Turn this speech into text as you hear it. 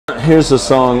Here's a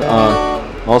song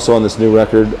also on this new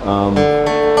record.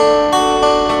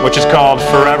 Which is called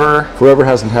Forever. Forever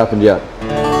Hasn't Happened Yet.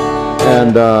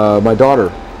 And my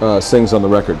daughter sings on the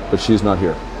record, but she's not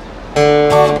here.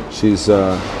 She's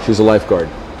a lifeguard.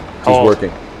 She's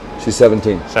working. She's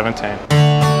 17. 17.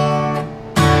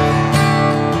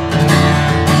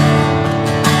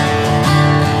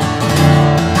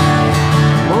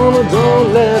 Mama,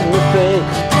 don't let me think.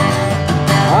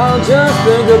 I'll just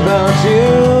think about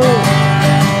you.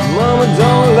 Mama,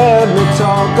 don't let me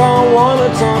talk. I wanna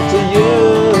talk to you.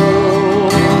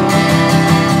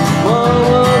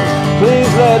 Mama,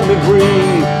 please let me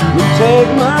breathe. You take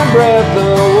my breath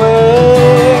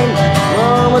away.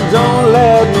 Mama, don't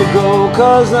let me go,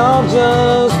 'cause I'll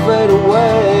just fade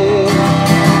away.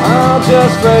 I'll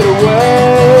just fade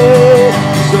away.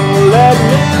 So let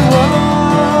me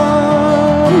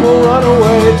run. We'll run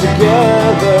away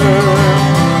together.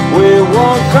 We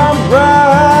won't come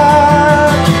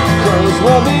back, 'cause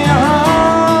we'll be high.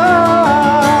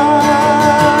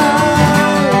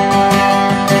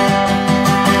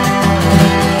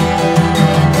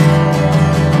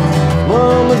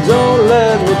 Mama, don't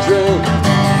let me drink.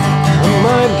 I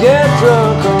might get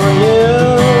drunk on you.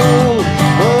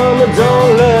 Mama,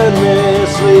 don't let me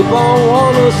sleep. I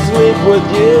wanna sleep with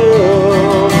you.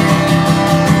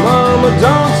 Mama,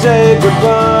 don't say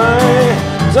goodbye.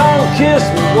 Don't kiss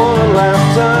me one last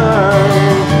time.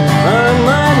 I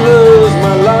might lose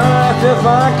my life if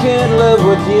I can't live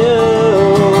with you.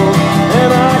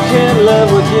 And I can't live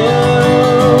with you.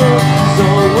 So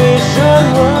we should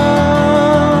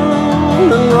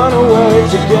run and run away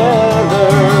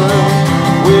together.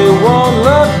 We won't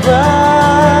look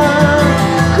back,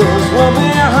 'cause we'll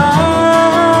be high.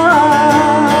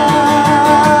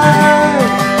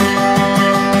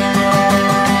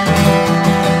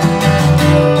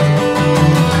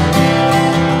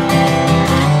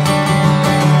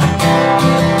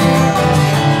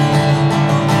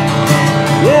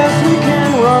 Yes, we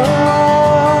can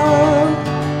run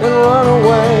and run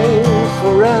away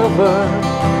forever.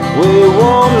 We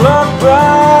won't